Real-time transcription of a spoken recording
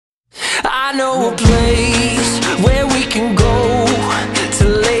I know a place where we can go to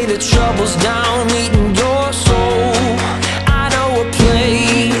lay the troubles down, eating your soul. I know a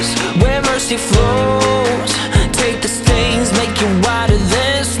place where mercy flows. Take the stains, make you whiter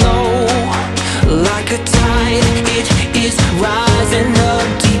than snow. Like a tide, it is rising up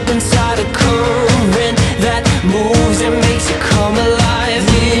deep inside a current that moves and makes you come alive.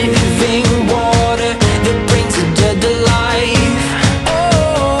 Living water that brings the dead to life.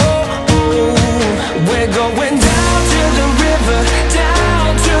 We're going down to the river, down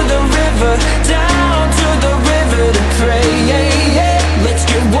to the river, down to the river to pray. Let's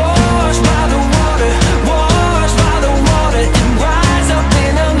get washed by the water, washed by the water, and rise up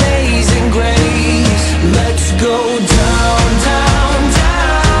in amazing grace. Let's go down, down,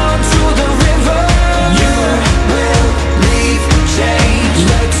 down to the river. You will leave change.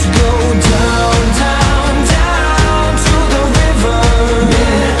 Let's go down, down, down to the river.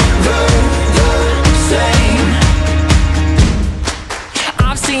 Never the same.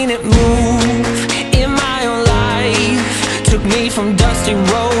 I've seen it move in my own life. Took me from dusty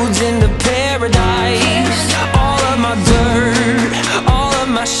roads into paradise. All of my dirt, all of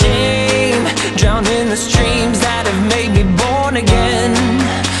my shame, drowned in the streams that have made me born again.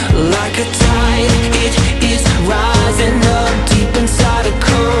 Like a tide, it is rising up deep inside a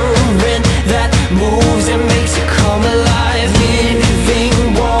current that moves and makes you come alive.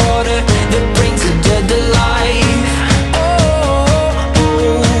 Living water that brings the dead to life.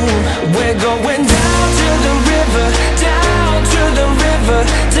 We're going down to the river, down to the river,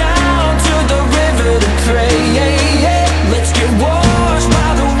 down to the river to pray. Let's get washed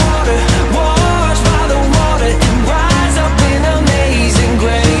by the water, washed by the water, and rise up in amazing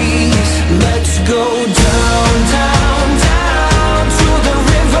grace. Let's go down, down, down to the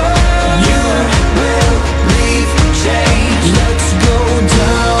river. You will leave change. Let's go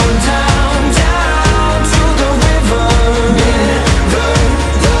down, down, down to the river. Never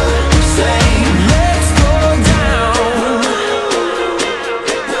the same. Let's go down.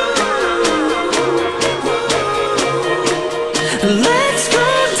 Let's go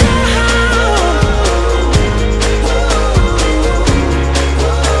down.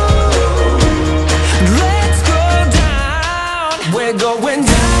 Let's go down. We're going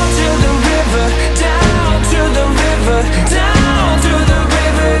down to the river, down to the river, down to the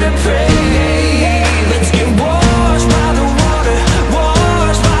river to pray. Let's get washed by the water,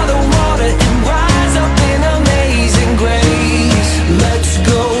 washed by the water, and rise up in amazing grace. Let's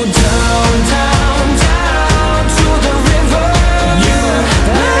go down, down, down to the river. You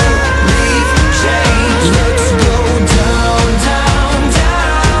will leave change. Let's go down, down,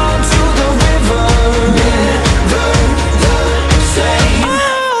 down to the river. Never the same.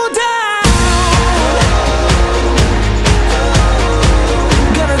 Oh, down.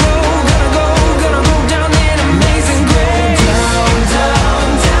 Gonna go down in amazing grace. Down, down,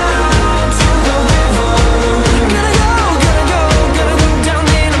 down to the river. Gonna go down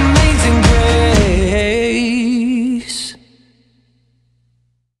in amazing grace.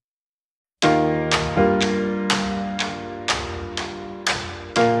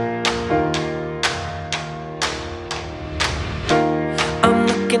 I'm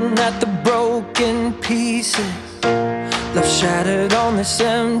looking at the broken pieces left shattered on this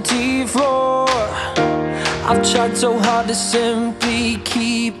empty floor. I've tried so hard to simply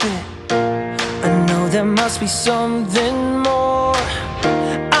keep it. I know there must be something more.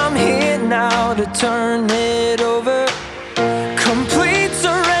 I'm here now to turn it over.